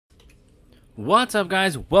What's up,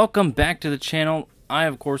 guys? Welcome back to the channel. I,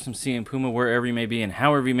 of course, am CM Puma, wherever you may be and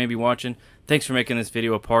however you may be watching. Thanks for making this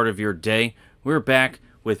video a part of your day. We're back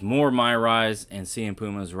with more MyRise and CM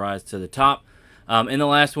Puma's Rise to the Top. In the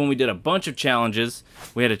last one, we did a bunch of challenges.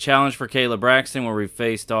 We had a challenge for Kayla Braxton where we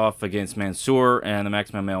faced off against Mansoor and the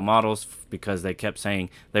Maximum Male Models because they kept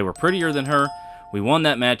saying they were prettier than her. We won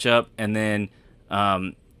that matchup, and then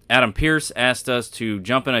Adam Pierce asked us to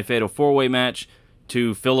jump in a fatal four-way match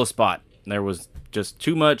to fill a spot. There was just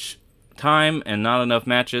too much time and not enough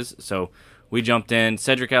matches, so we jumped in.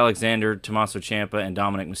 Cedric Alexander, Tommaso Ciampa, and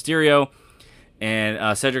Dominic Mysterio,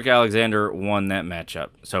 and Cedric Alexander won that matchup.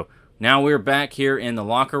 So now we're back here in the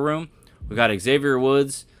locker room. We got Xavier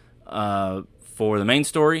Woods for the main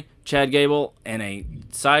story, Chad Gable, and a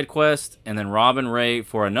side quest, and then Robin Ray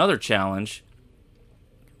for another challenge.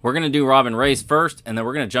 We're going to do Robin Ray's first, and then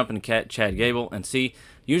we're going to jump into Chad Gable and see.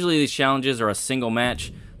 Usually these challenges are a single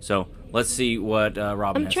match, so let's see what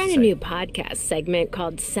Robin has to say. I'm trying a new podcast segment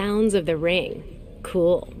called Sounds of the Ring.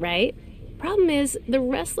 Cool, right? Problem is, the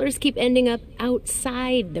wrestlers keep ending up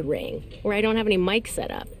outside the ring, where I don't have any mics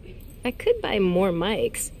set up. I could buy more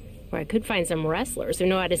mics, or I could find some wrestlers who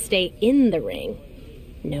know how to stay in the ring.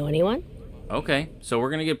 Know anyone? Okay, so we're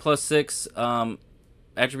going to get +6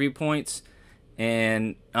 attribute points,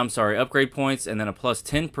 and, upgrade points, and then a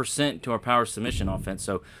 +10% to our power submission offense.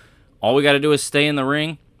 So all we got to do is stay in the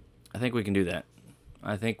ring. I think we can do that.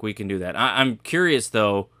 I'm curious,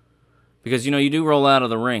 though, because, you do roll out of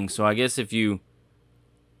the ring. So I guess if you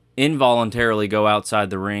involuntarily go outside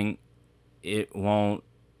the ring, it won't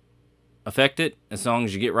affect it as long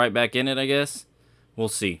as you get right back in it, I guess. We'll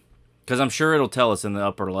see. Because I'm sure it'll tell us in the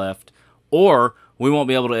upper left. Or we won't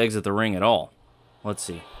be able to exit the ring at all. Let's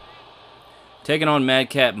see. Taking on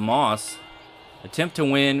Madcap Moss. Attempt to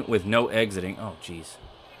win with no exiting. Oh, jeez.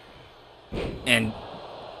 And,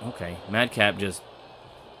 okay, Madcap just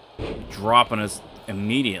dropping us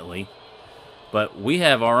immediately. But we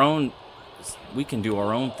have our own, we can do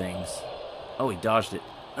our own things. Oh, he dodged it.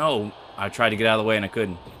 Oh, I tried to get out of the way and I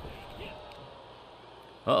couldn't.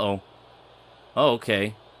 Uh-oh. Oh,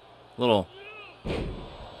 okay. Little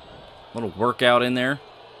workout in there.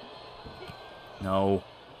 No.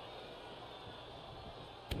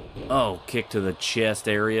 Oh, kick to the chest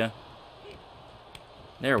area.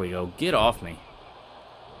 There we go. Get off me.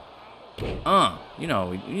 You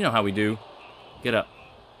know how we do. Get up.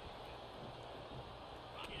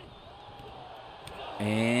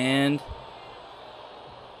 And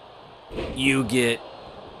you get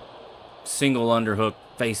single underhook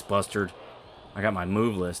face bustered. I got my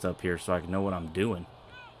move list up here so I can know what I'm doing.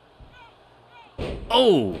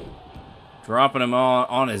 Oh! Dropping him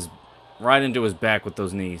on his right into his back with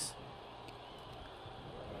those knees.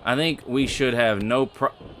 I think we should have no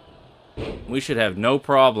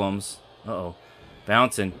problems. Uh-oh.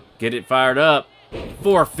 Bouncing. Get it fired up.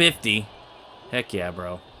 450. Heck yeah,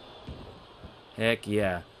 bro. Heck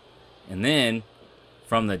yeah. And then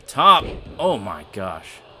from the top, oh my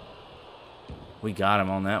gosh. We got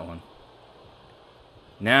him on that one.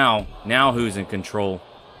 Now who's in control?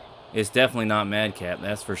 It's definitely not Madcap,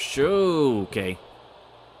 that's for sure. Okay.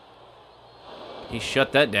 He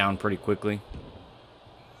shut that down pretty quickly.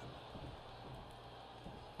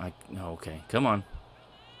 Okay, come on.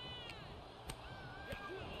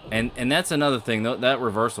 And that's another thing, though, that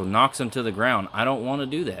reversal knocks him to the ground. I don't want to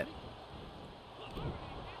do that.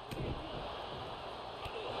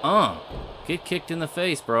 Get kicked in the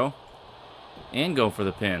face, bro. And go for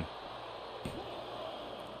the pin.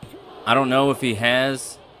 I don't know if he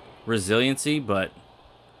has resiliency, but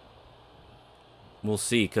we'll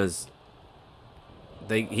see, because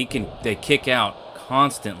they kick out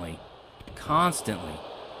constantly.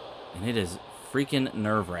 And it is freaking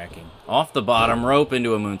nerve-wracking. Off the bottom rope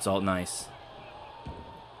into a moonsault. Nice.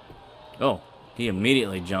 Oh, he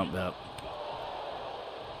immediately jumped up.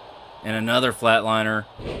 And another flatliner.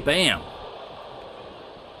 Bam!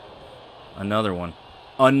 Another one.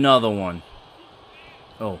 Another one.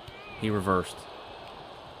 Oh, he reversed.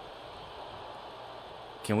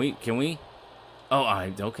 Can we? Oh,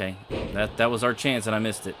 okay. That was our chance and I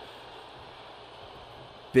missed it.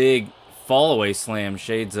 Big fall-away slam.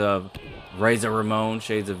 Shades of Razor Ramon.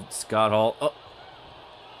 Shades of Scott Hall.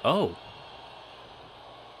 Oh.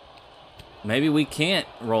 Maybe we can't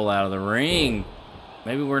roll out of the ring.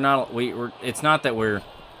 Maybe we're not. It's not that we're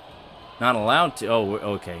not allowed to. Oh,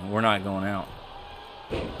 okay. We're not going out.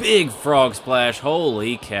 Big frog splash.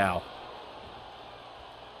 Holy cow.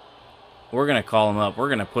 We're going to call him up. We're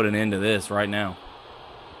going to put an end to this right now.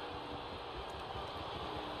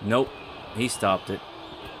 Nope. He stopped it.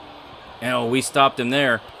 Oh, we stopped him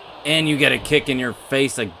there. And you get a kick in your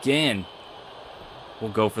face again.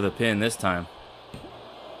 We'll go for the pin this time.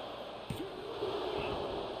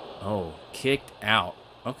 Oh, kicked out.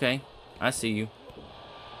 Okay, I see you.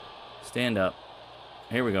 Stand up.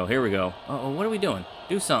 Here we go, here we go. Uh-oh, what are we doing?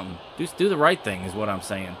 Do something. Do the right thing is what I'm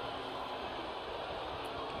saying.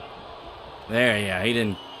 There, yeah, he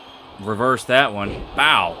didn't reverse that one.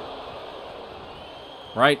 Bow.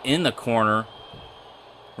 Right in the corner.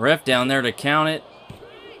 Ref down there to count it.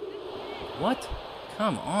 What?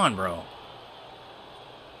 Come on, bro.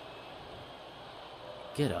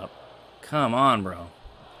 Get up. Come on, bro.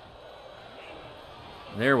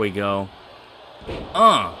 There we go.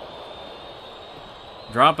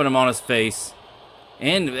 Dropping him on his face.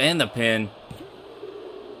 And the pin.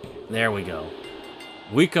 There we go.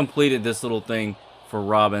 We completed this little thing for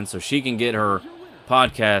Robin so she can get her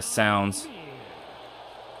podcast sounds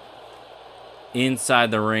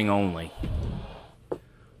inside the ring only.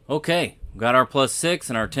 Okay, got our +6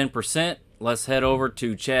 and our 10%. Let's head over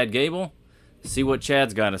to Chad Gable. See what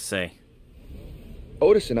Chad's got to say.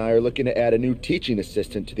 Otis and I are looking to add a new teaching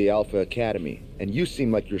assistant to the Alpha Academy, and you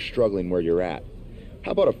seem like you're struggling where you're at.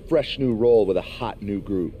 How about a fresh new role with a hot new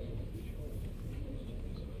group?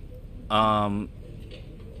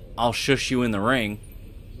 I'll shush you in the ring,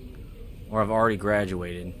 or I've already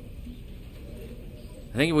graduated.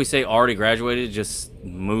 I think if we say already graduated, it just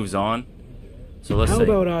moves on. So let's say... How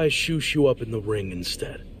about I shoosh you up in the ring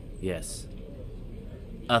instead? Yes.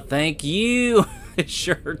 Thank you,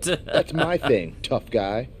 shirt. That's my thing, tough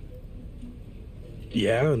guy.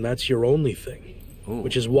 Yeah, and that's your only thing. Ooh.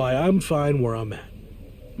 Which is why I'm fine where I'm at.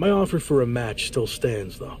 My offer for a match still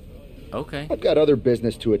stands, though. Okay. I've got other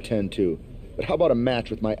business to attend to, but how about a match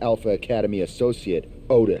with my Alpha Academy associate,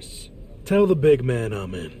 Otis? Tell the big man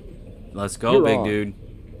I'm in. Let's go, You're big on. dude.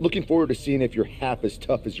 Looking forward to seeing if you're half as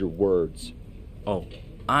tough as your words. Oh,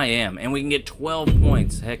 I am. And we can get 12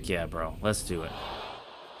 points. Heck yeah, bro. Let's do it.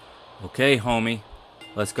 Okay, homie.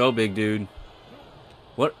 Let's go, big dude.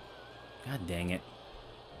 What? God dang it.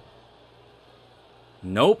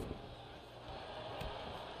 Nope.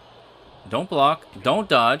 Don't block. Don't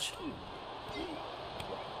dodge.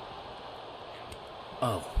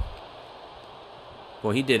 Oh.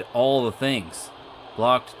 Boy, he did all the things.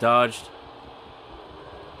 Blocked, dodged.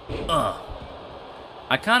 Ugh.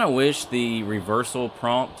 I kind of wish the reversal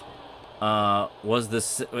prompt was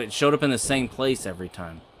this. It showed up in the same place every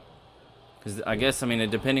time. Because I guess, I mean,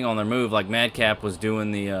 depending on their move, like Madcap was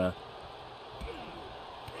doing the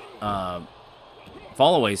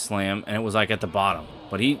fall-away slam, and it was like at the bottom.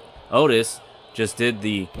 But Otis just did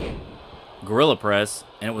the gorilla press,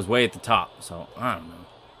 and it was way at the top. So, I don't know.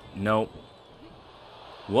 Nope.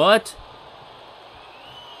 What?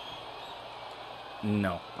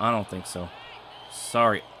 No, I don't think so.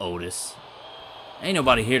 Sorry, Otis. Ain't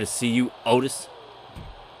nobody here to see you, Otis.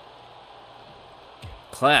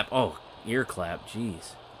 Clap. Oh, ear clap.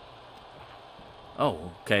 Jeez.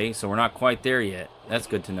 Oh, okay. So we're not quite there yet. That's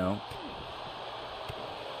good to know.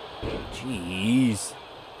 Jeez.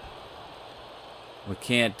 We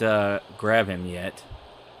can't grab him yet.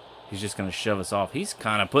 He's just going to shove us off. He's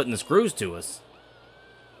kind of putting the screws to us.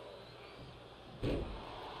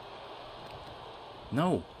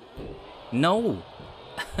 No. No.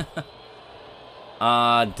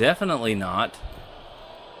 Definitely not.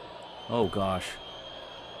 Oh, gosh.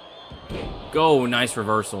 Go. Nice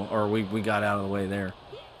reversal. Or we got out of the way there.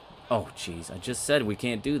 Oh, jeez. I just said we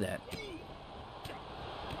can't do that.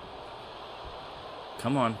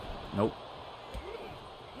 Come on. Nope.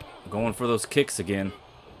 Going for those kicks again.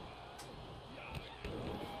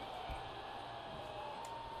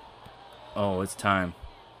 Oh, it's time.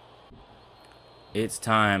 It's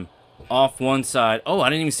time. Off one side. Oh, I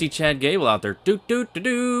didn't even see Chad Gable out there. Do.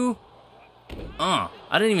 I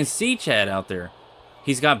didn't even see Chad out there.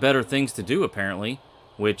 He's got better things to do, apparently,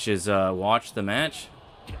 which is watch the match.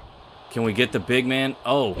 Can we get the big man?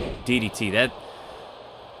 Oh, DDT.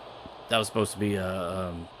 That was supposed to be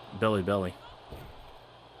belly.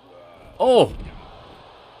 Oh!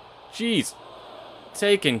 Jeez.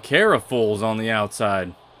 Taking care of fools on the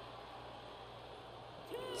outside.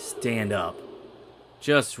 Stand up.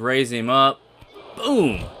 Just raise him up.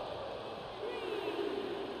 Boom!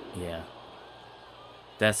 Yeah.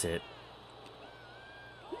 That's it.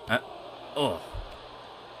 Oh.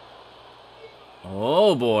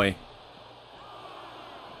 Oh, boy.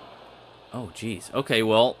 Oh, jeez. Okay,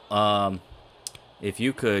 well, if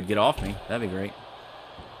you could get off me, that'd be great.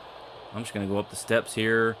 I'm just going to go up the steps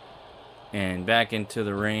here and back into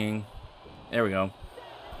the ring. There we go.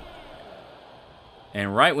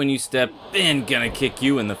 And right when you step in, gonna kick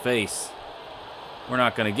you in the face. We're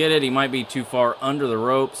not gonna get it. He might be too far under the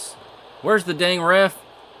ropes. Where's the dang ref?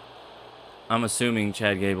 I'm assuming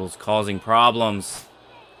Chad Gable's causing problems.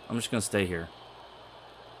 I'm just going to stay here.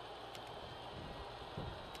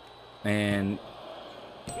 And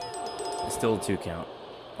it's still a 2 count.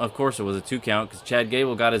 Of course it was a 2 count because Chad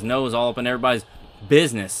Gable got his nose all up in everybody's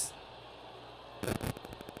business.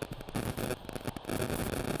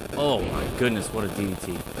 Oh my goodness, what a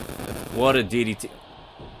DDT. What a DDT.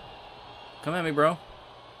 Come at me, bro.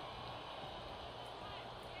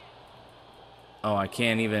 Oh, I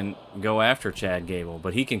can't even go after Chad Gable,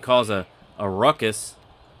 but he can cause a ruckus.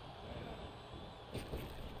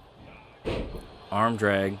 Arm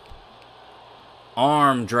drag.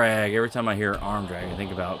 Arm drag. Every time I hear arm drag, I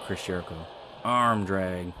think about Chris Jericho. Arm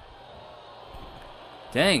drag.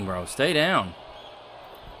 Dang, bro. Stay down.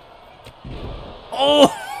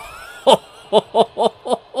 Oh!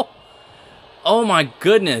 Oh, my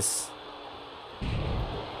goodness.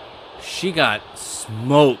 She got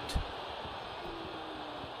smoked.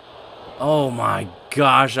 Oh, my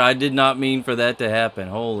gosh. I did not mean for that to happen.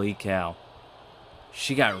 Holy cow.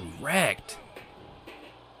 She got wrecked.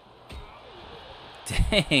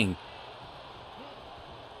 Dang.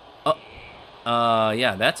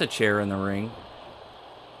 Yeah, that's a chair in the ring.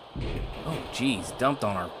 Oh, jeez. Dumped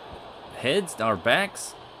on our heads, our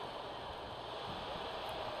backs.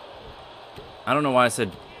 I don't know why I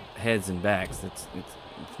said heads and backs. It's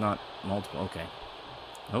not multiple. Okay.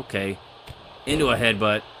 Okay. Into a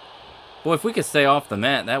headbutt. Boy, if we could stay off the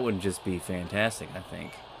mat, that would just be fantastic, I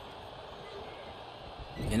think.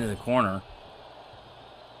 Into the corner.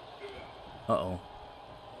 Uh-oh.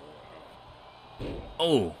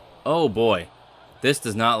 Oh. Oh, boy. This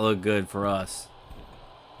does not look good for us.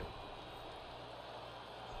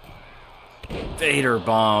 Vader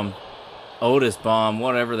bomb. Otis bomb.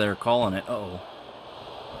 Whatever they're calling it. Uh-oh.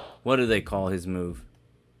 What do they call his move?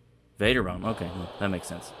 Vader bomb. Okay. That makes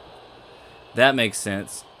sense. That makes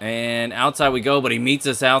sense. And outside we go, but he meets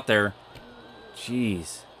us out there.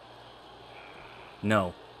 Jeez.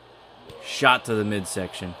 No. Shot to the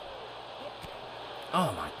midsection.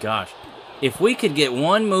 Oh, my gosh. If we could get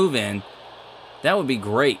one move in, that would be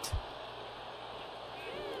great.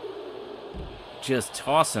 Just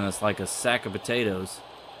tossing us like a sack of potatoes.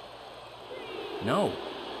 No.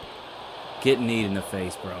 Get kneed in the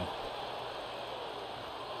face, bro.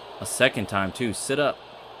 A second time, too. Sit up.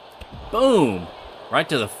 Boom! Right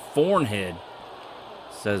to the forehead,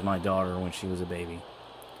 says my daughter when she was a baby.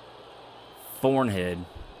 Forehead.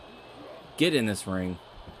 Get in this ring.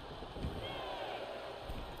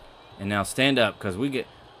 And now stand up, because we're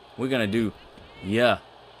gonna do, yeah.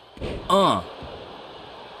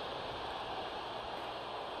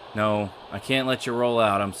 No, I can't let you roll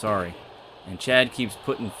out, I'm sorry. And Chad keeps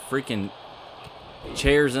putting freaking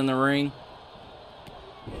chairs in the ring.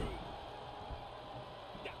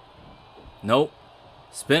 Nope.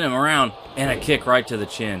 Spin him around, and a kick right to the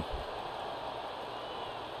chin.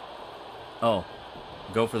 Oh,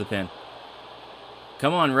 go for the pin.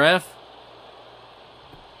 Come on, ref.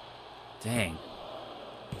 Dang.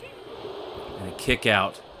 And a kick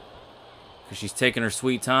out. Because she's taking her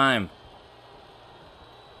sweet time.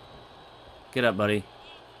 Get up, buddy.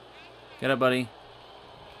 Get up, buddy.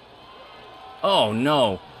 Oh,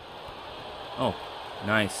 no. Oh,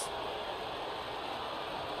 nice.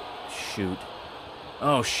 Shoot.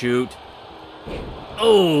 Oh, shoot.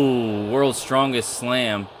 Oh, world's strongest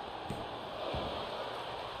slam.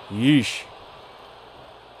 Yeesh.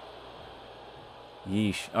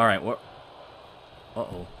 Yeesh. All right, what?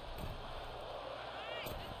 Uh-oh.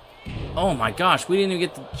 Oh, my gosh. We didn't even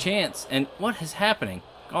get the chance. And what is happening?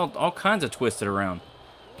 All kinds of twisted around.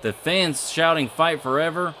 The fans shouting, fight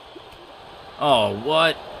forever. Oh,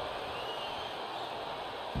 what?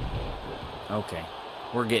 Okay.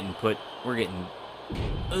 We're getting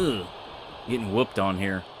getting whooped on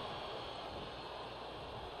here.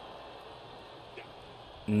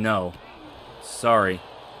 No. Sorry.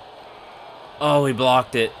 Oh, he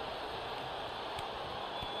blocked it.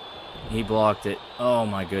 He blocked it. Oh,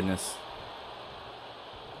 my goodness.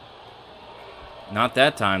 Not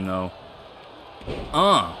that time, though.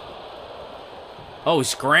 Oh, he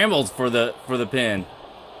scrambled for the pin.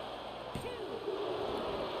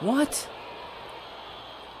 What?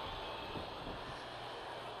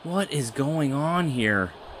 What is going on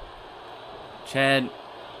here? Chad.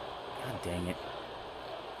 God dang it.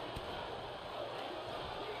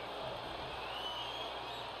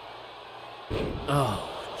 Oh,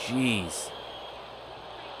 jeez.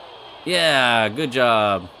 Yeah, good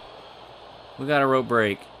job. We got a rope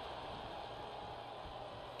break.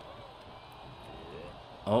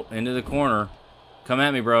 Oh, into the corner. Come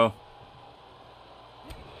at me, bro.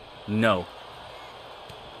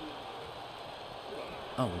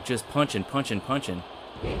 Oh, just punching, punching, punching.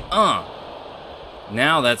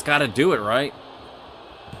 Now that's got to do it, right?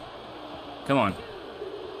 Come on.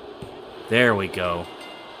 There we go.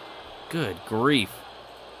 Good grief.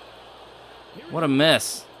 What a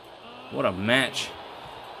mess. What a match.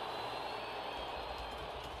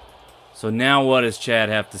 So now what does Chad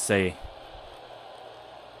have to say?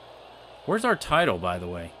 Where's our title, by the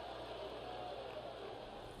way?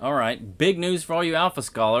 Alright, big news for all you Alpha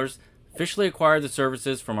Scholars. Officially acquired the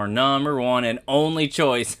services from our #1 and only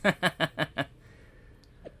choice.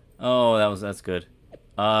 Oh, that's good.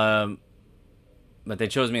 But they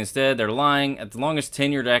chose me instead. They're lying. At the longest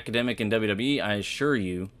tenured academic in WWE, I assure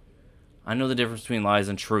you, I know the difference between lies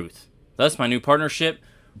and truth. Thus, my new partnership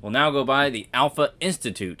will now go by the Alpha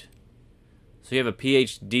Institute. So you have a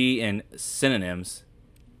PhD in synonyms.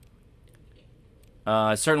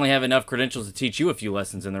 I certainly have enough credentials to teach you a few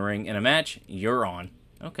lessons in the ring. In a match, you're on.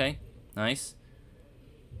 Okay, nice.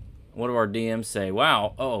 What do our DMs say?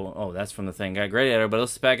 Wow. Oh, that's from the thing. Got great at it, but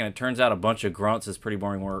let's back, and it turns out a bunch of grunts is pretty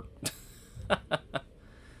boring work.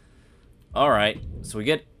 Alright, so we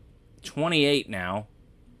get 28 now.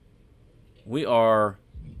 We are...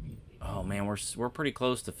 Oh, man, we're pretty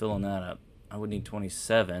close to filling that up. I would need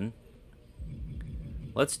 27.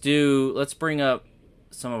 Let's bring up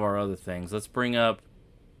some of our other things. Let's bring up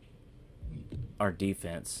our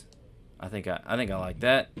defense. I think I like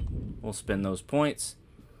that. We'll spend those points.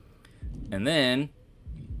 And then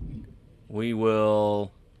we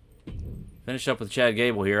will finish up with Chad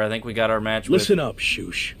Gable here. I think we got our match with... Listen up,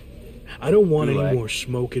 Shoosh. I don't want Gulak. any more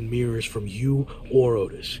smoke and mirrors from you or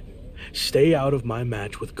Otis. Stay out of my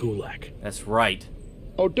match with Gulak. That's right.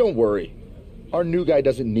 Oh, don't worry. Our new guy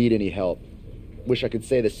doesn't need any help. Wish I could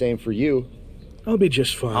say the same for you. I'll be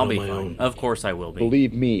just fine I'll on be my fine. own. Of course I will be.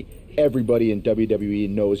 Believe me, everybody in WWE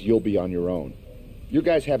knows you'll be on your own. You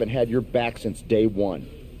guys haven't had your back since day one.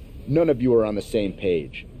 None of you are on the same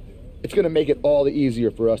page. It's going to make it all the easier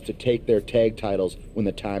for us to take their tag titles when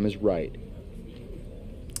the time is right.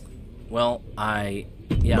 Well, my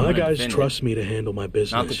guys trust me to handle my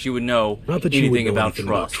business. Not that you would know Not that you anything would know about anything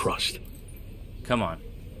trust. about trust. Come on.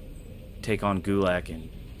 Take on Gulak and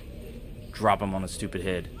drop him on his stupid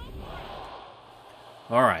head.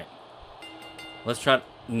 Alright. Let's try...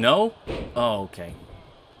 No? Oh, okay.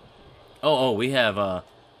 Oh, we have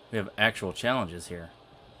actual challenges here.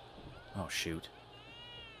 Oh, shoot.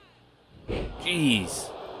 Jeez.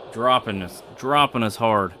 Dropping us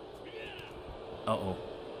hard. Uh-oh.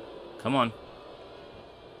 Come on.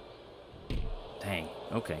 Dang.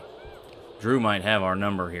 Okay. Drew might have our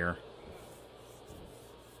number here.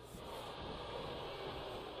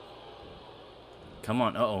 Come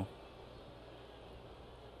on. Uh-oh.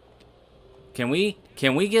 Can we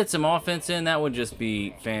get some offense in? That would just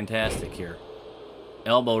be fantastic here.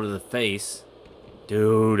 Elbow to the face.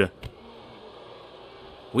 Dude.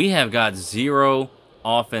 We have got 0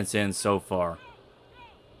 offense in so far.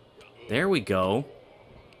 There we go.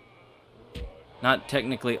 Not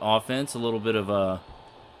technically offense, a little bit of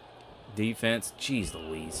defense. Jeez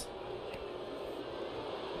Louise.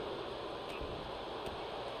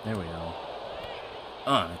 There we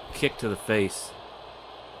go. Kick to the face.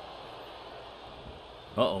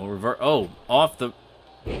 Uh-oh, revert. Oh, off the...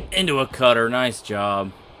 Into a cutter. Nice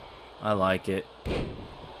job. I like it.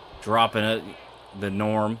 Dropping it. The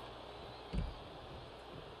norm.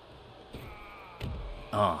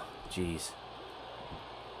 Oh, jeez.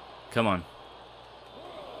 Come on.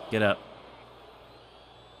 Get up.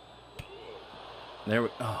 There we...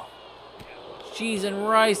 Oh. Cheese and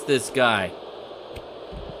rice, this guy.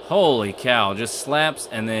 Holy cow. Just slaps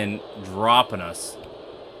and then dropping us.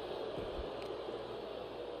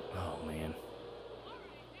 Oh, man.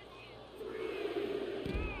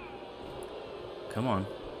 Come on.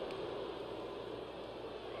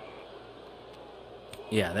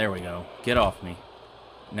 Yeah, there we go. Get off me.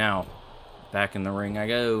 Now, back in the ring I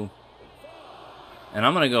go. And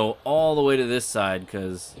I'm going to go all the way to this side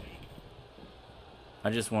because I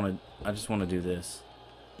just want to do this.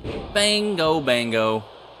 Bango, bango.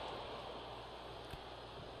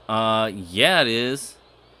 Yeah, it is.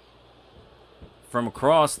 From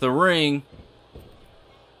across the ring.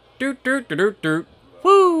 Doot, doot, doot, doot, doot.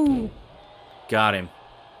 Woo! Got him.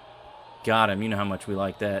 Got him. You know how much we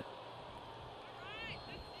like that.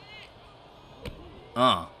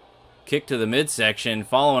 Kick to the midsection,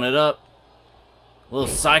 following it up. A little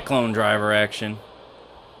cyclone driver action.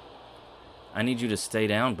 I need you to stay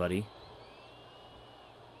down, buddy.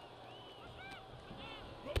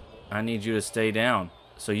 I need you to stay down.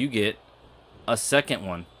 So you get a second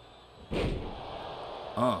one.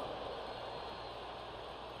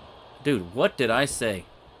 Dude, what did I say?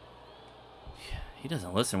 He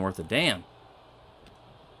doesn't listen worth a damn.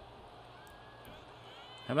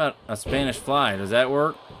 How about a Spanish fly? Does that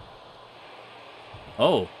work?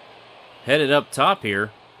 Oh. Headed up top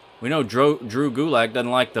here. We know Drew Gulak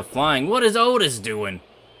doesn't like the flying. What is Otis doing?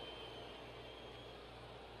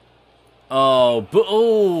 Oh.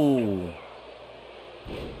 Oh.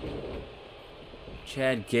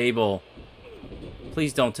 Chad Gable.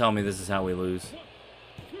 Please don't tell me this is how we lose.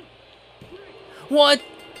 What?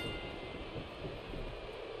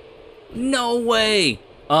 No way.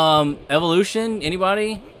 Evolution?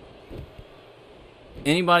 Anybody?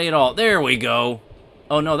 Anybody at all? There we go.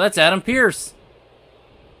 Oh no, that's Adam Pearce.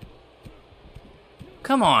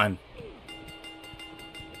 Come on.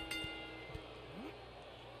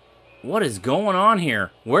 What is going on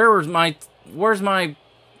here? Where's my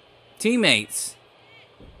teammates?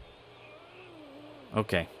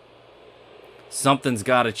 Okay. Something's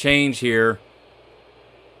got to change here.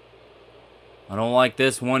 I don't like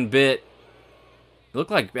this one bit. It looked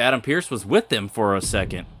like Adam Pearce was with them for a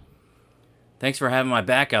second. Thanks for having my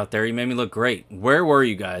back out there. You made me look great. Where were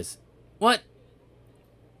you guys? What?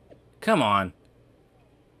 Come on.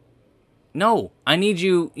 No, I need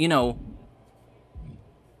you, you know,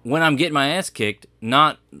 when I'm getting my ass kicked,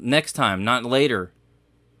 not next time, not later.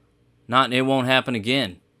 Not, it won't happen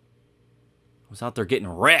again. I was out there getting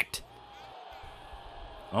wrecked.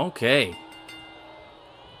 Okay.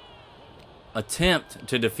 Attempt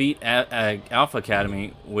to defeat Alpha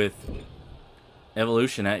Academy with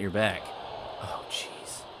Evolution at your back. Oh,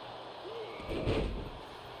 jeez.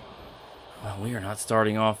 Well, we are not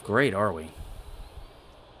starting off great, are we?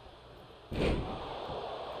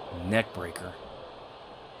 Neck breaker.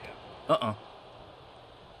 Uh-uh.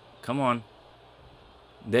 Come on.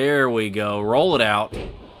 There we go. Roll it out.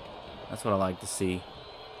 That's what I like to see.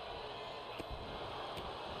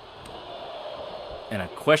 And a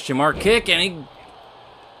question mark kick, and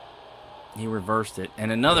he reversed it.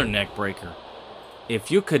 And another neck breaker. If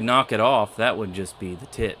you could knock it off, that would just be the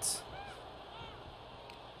tits.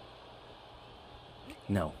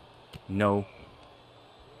 No. No.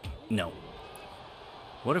 No.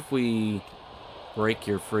 What if we break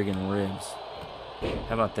your friggin' ribs?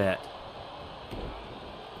 How about that?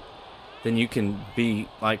 Then you can be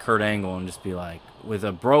like Kurt Angle and just be like, with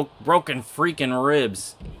a broken freaking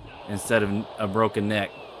ribs instead of a broken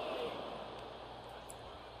neck.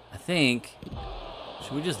 I think,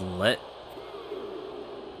 should we just let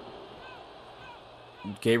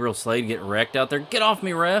Gabriel Slade get wrecked out there? Get off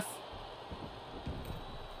me, ref!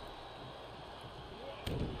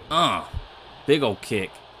 Big old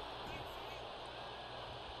kick.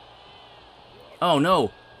 Oh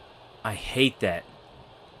no, I hate that.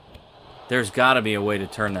 There's got to be a way to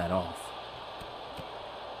turn that off.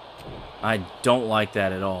 I don't like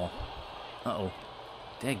that at all. Uh-oh.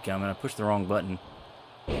 Dadgummit, I pushed the wrong button.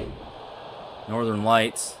 Northern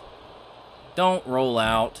Lights. Don't roll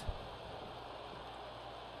out.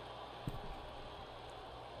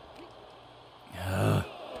 Ugh.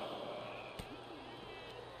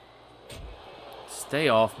 Stay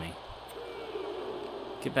off me.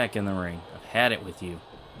 Get back in the ring. I've had it with you.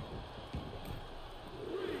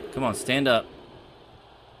 Come on, stand up.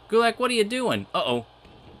 Gulak, what are you doing? Uh-oh.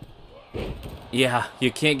 Yeah, you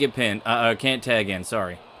can't get pinned. Can't tag in,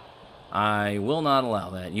 sorry. I will not allow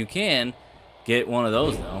that. You can get one of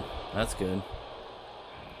those, though. That's good.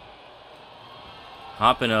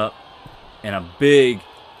 Hopping up. And a big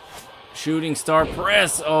shooting star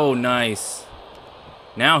press. Oh, nice.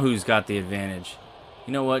 Now who's got the advantage?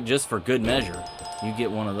 You know what? Just for good measure, you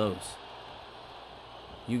get one of those.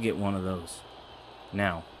 You get one of those.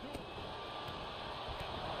 Now.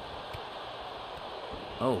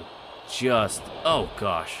 Oh, just. Oh,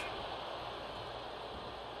 gosh.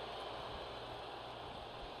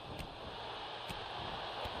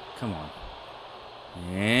 Come on.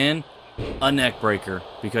 And a neck breaker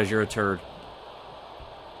because you're a turd.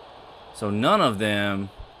 So none of them.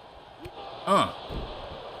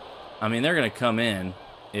 I mean, they're going to come in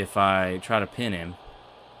if I try to pin him.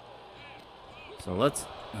 So let's.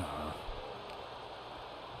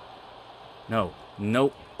 No.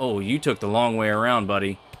 Nope. Oh, you took the long way around,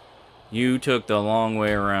 buddy. You took the long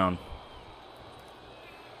way around.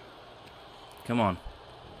 Come on.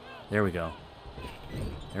 There we go.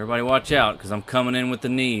 Everybody watch out, because I'm coming in with the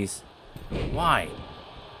knees. Why?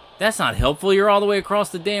 That's not helpful. You're all the way across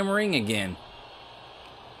the damn ring again.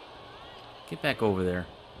 Get back over there.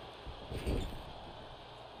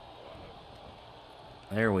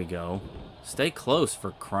 There we go. Stay close,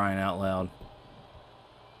 for crying out loud.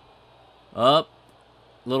 Up.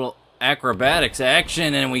 Little acrobatics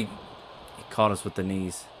action, and he caught us with the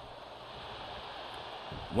knees.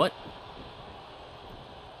 What?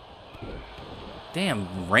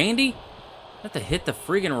 Damn, Randy? Have to hit the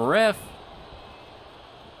friggin' ref.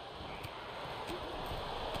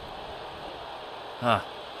 Huh.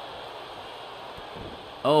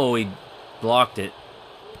 Oh, he blocked it.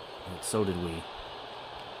 So did we.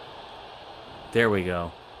 There we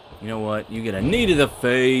go. You know what? You get a knee to the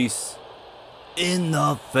face. In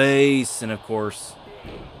the face. And of course,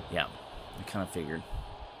 yeah, I kind of figured.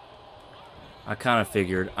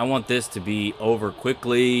 I want this to be over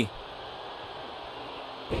quickly.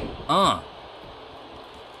 Oh.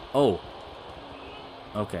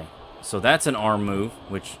 Okay. So that's an arm move,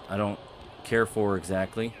 which I don't care for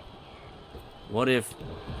exactly. What if...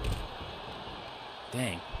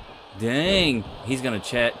 Dang. He's going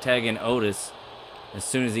to tag in Otis as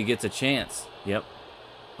soon as he gets a chance. Yep.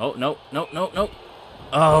 Oh, no.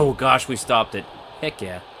 Oh, gosh, we stopped it. Heck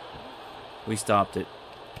yeah. We stopped it.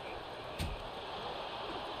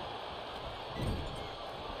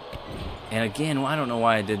 And again, I don't know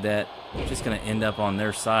why I did that. I'm just going to end up on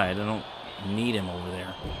their side. I don't need him over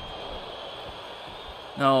there.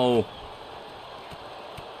 No.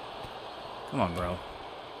 Come on, bro.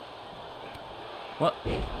 What?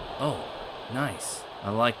 Oh, nice.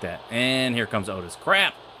 I like that. And here comes Otis.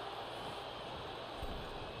 Crap!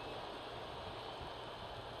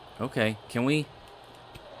 Okay, can we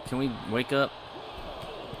wake up?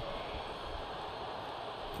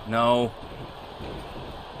 No.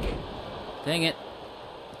 Dang it.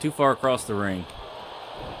 Too far across the ring.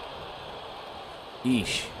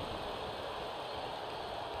 Eesh.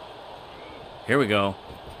 Here we go.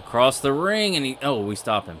 Across the ring, and we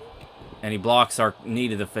stop him. And he blocks our knee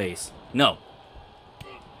to the face. No.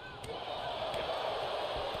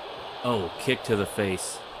 Oh, kick to the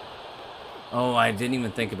face. Oh, I didn't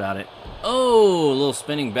even think about it. Oh, a little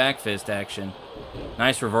spinning back fist action.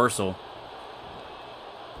 Nice reversal.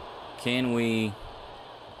 Can we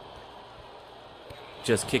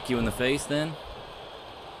just kick you in the face then?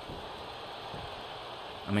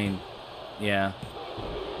 I mean, yeah.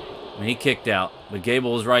 I mean, he kicked out, but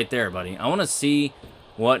Gable was right there, buddy. I want to see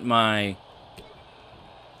what my...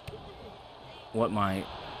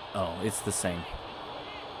 Oh, it's the same.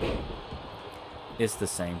 It's the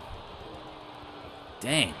same.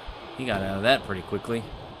 Dang, he got out of that pretty quickly.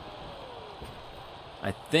 I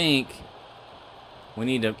think we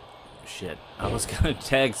need to... Shit, I was going to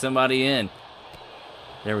tag somebody in.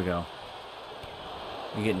 There we go.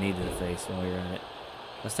 You get knee to the face while you're at it.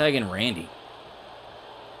 Let's tag in Randy.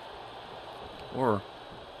 Or,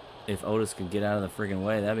 if Otis could get out of the friggin'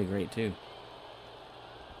 way, that'd be great too.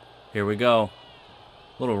 Here we go.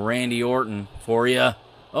 Little Randy Orton for ya.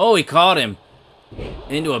 Oh, he caught him.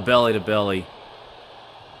 Into a belly-to-belly.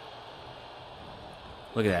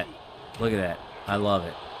 Look at that. Look at that. I love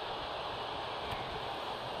it.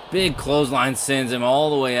 Big clothesline sends him all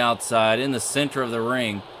the way outside in the center of the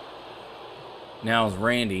ring. Now is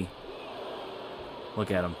Randy.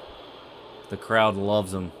 Look at him. The crowd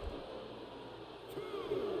loves him.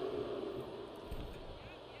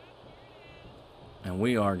 And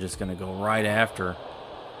we are just going to go right after.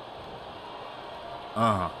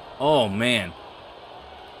 Oh, man.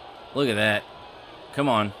 Look at that. Come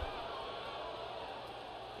on.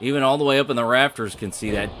 Even all the way up in the rafters can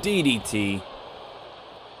see that DDT.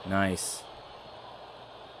 Nice.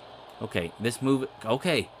 Okay, this move...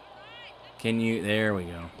 Okay. Can you... There we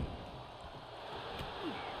go.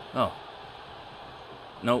 Oh.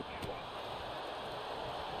 Nope.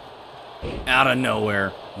 Out of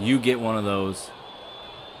nowhere. You get one of those.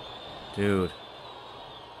 Dude.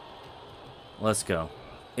 Let's go.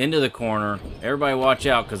 Into the corner. Everybody watch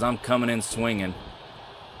out, because I'm coming in swinging.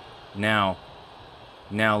 Now,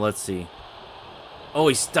 let's see. Oh,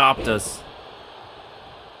 he stopped us.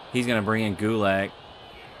 He's going to bring in Gulak.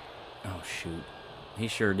 Oh, shoot. He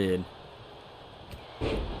sure did.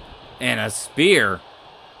 And a spear.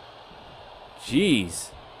 Jeez.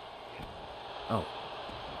 Oh.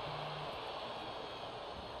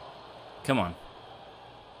 Come on.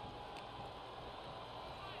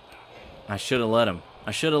 I should have let him.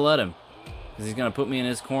 I should have let him. Because he's going to put me in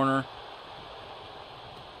his corner.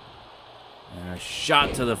 And a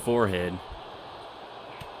shot to the forehead.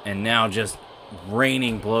 And now just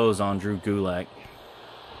raining blows on Drew Gulak.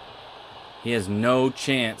 He has no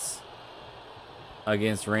chance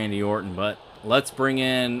against Randy Orton. But let's bring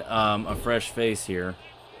in a fresh face here.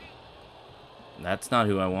 That's not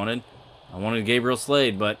who I wanted. I wanted Gabriel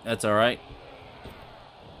Slade, but that's all right.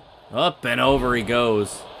 Up and over he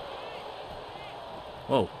goes.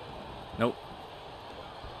 Whoa. Nope.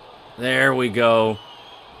 There we go.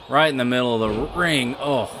 Right in the middle of the ring.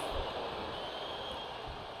 Oh.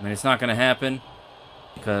 I mean, it's not going to happen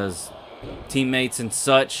because teammates and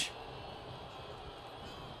such.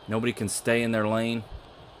 Nobody can stay in their lane.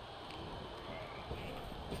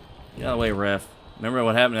 Get out of the way, ref. Remember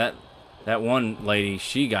what happened to that one lady?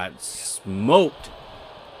 She got smoked.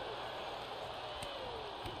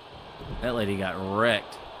 That lady got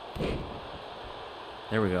wrecked.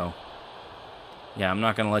 There we go. Yeah, I'm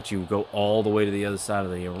not going to let you go all the way to the other side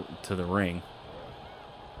of the ring.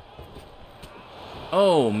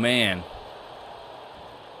 Oh, man.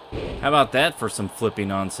 How about that for some flippy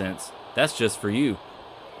nonsense? That's just for you.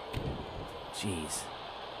 Jeez.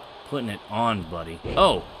 Putting it on, buddy.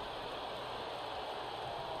 Oh.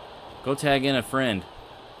 Go tag in a friend.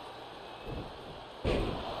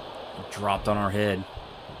 Dropped on our head.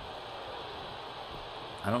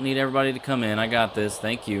 I don't need everybody to come in. I got this.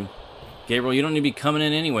 Thank you. Gabriel, you don't need to be coming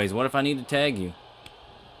in anyways. What if I need to tag you?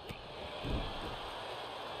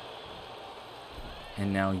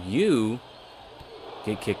 And now you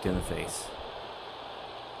get kicked in the face.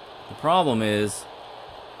 The problem is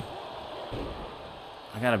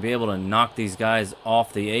I gotta be able to knock these guys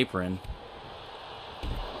off the apron.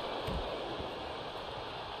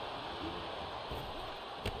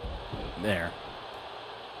 There.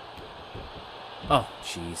 Oh,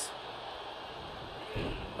 jeez.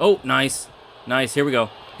 Oh, nice. Nice. Here we go.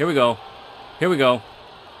 Here we go. Here we go.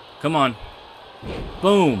 Come on.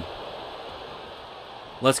 Boom.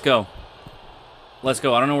 Let's go. Let's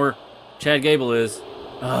go. I don't know where Chad Gable is.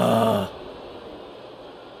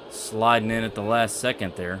 Sliding in at the last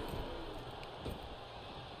second there.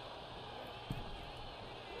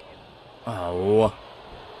 Oh.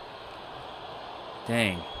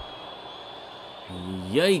 Dang.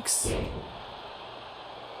 Yikes.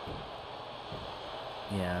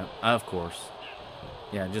 Yeah, of course.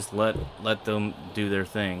 Yeah, just let them do their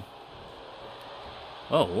thing.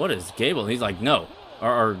 Oh, what is Gable? He's like, no.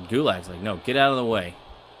 Or Gulag's like, no, get out of the way.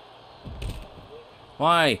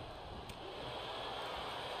 Why?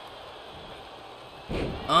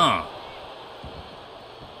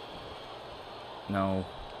 No,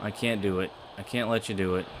 I can't do it. I can't let you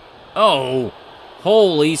do it. Oh!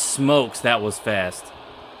 Holy smokes, that was fast.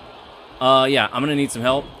 Yeah, I'm gonna need some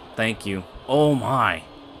help. Thank you. Oh my.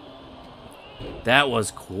 That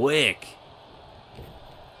was quick.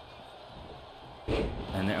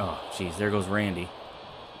 And there, oh, jeez, there goes Randy.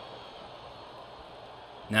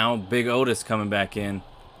 Now Big Otis coming back in.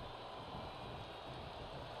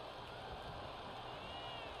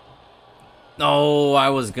 Oh,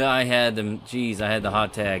 I had them. Jeez, I had the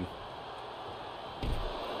hot tag.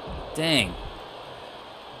 Dang.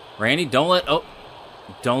 Randy, don't let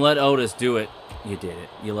Otis do it. You did it.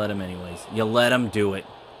 You let him anyways. You let him do it.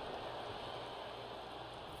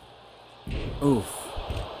 Oof.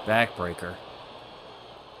 Backbreaker.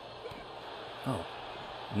 Oh.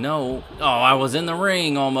 No. Oh, I was in the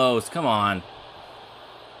ring almost. Come on.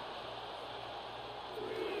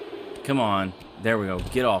 Come on. There we go.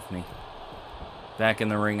 Get off me. Back in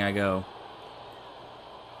the ring I go.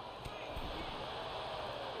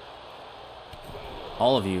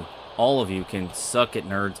 All of you can suck it,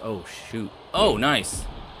 nerds. Oh, shoot. Oh, nice.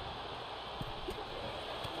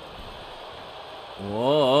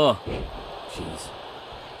 Whoa. Jeez.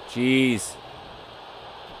 Jeez.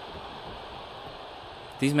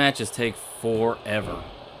 These matches take forever.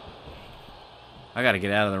 I gotta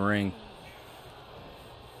get out of the ring.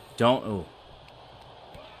 Don't. Oh.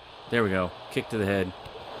 There we go. Kick to the head.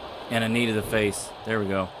 And a knee to the face. There we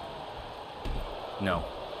go. No.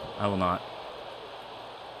 I will not.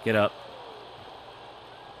 Get up.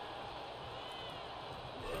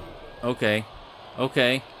 Okay.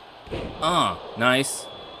 Okay. Nice.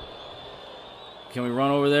 Can we run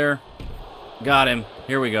over there? Got him.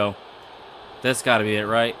 Here we go. That's gotta be it,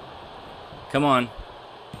 right? Come on.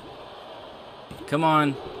 Come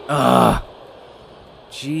on.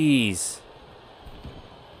 Jeez.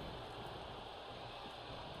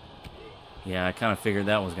 Yeah, I kind of figured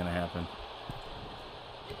that was gonna happen.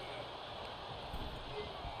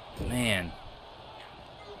 Man.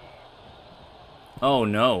 Oh,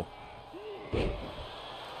 no.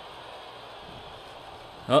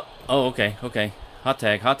 Oh, okay, okay. Hot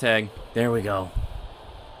tag, hot tag. There we go.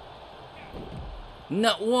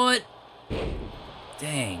 No, what?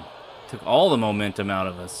 Dang. Took all the momentum out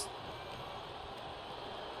of us.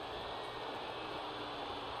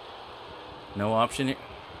 No option here.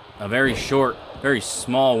 A very short, very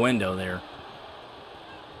small window there.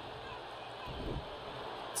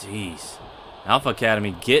 Jeez. Alpha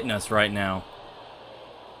Academy getting us right now.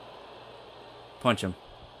 Punch him.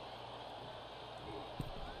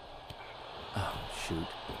 Oh, shoot.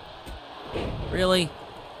 Really?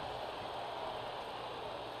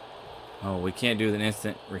 Oh, we can't do the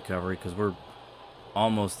instant recovery because we're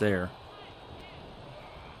almost there.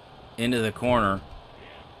 Into the corner.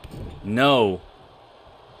 No.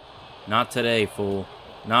 Not today, fool.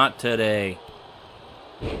 Not today.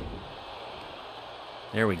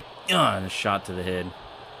 There we go. And a shot to the head.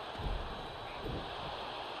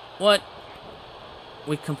 What?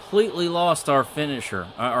 We completely lost our finisher.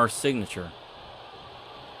 Our signature.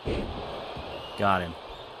 Got him.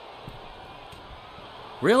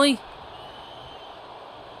 Really?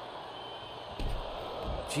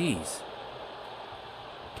 Jeez.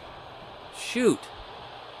 Shoot.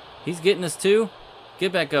 He's getting us too?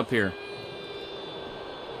 Get back up here.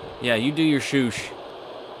 Yeah, you do your shoosh.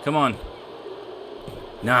 Come on.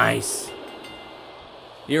 Nice.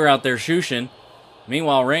 You're out there shooshing.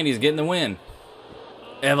 Meanwhile, Randy's getting the win.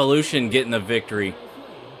 Evolution getting the victory.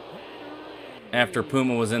 After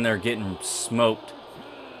Puma was in there getting smoked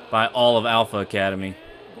by all of Alpha Academy.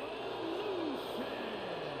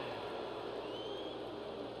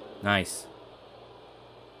 Nice.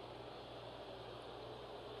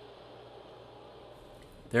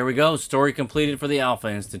 There we go. Story completed for the Alpha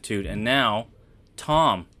Institute. And now,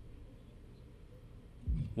 Tom.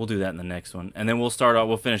 We'll do that in the next one. And then we'll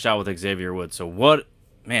finish out with Xavier Woods. So what,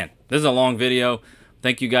 man, this is a long video.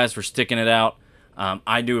 Thank you guys for sticking it out.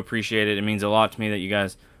 I do appreciate it. It means a lot to me that you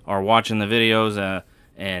guys are watching the videos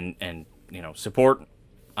and you know, support.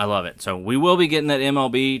 I love it. So we will be getting that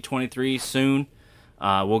MLB 23 soon.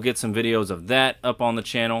 We'll get some videos of that up on the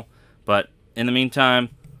channel. But in the meantime,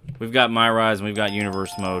 we've got MyRise and we've got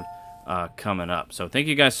Universe Mode coming up. So thank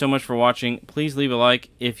you guys so much for watching. Please leave a like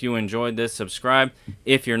if you enjoyed this. Subscribe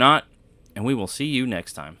if you're not. And we will see you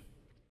next time.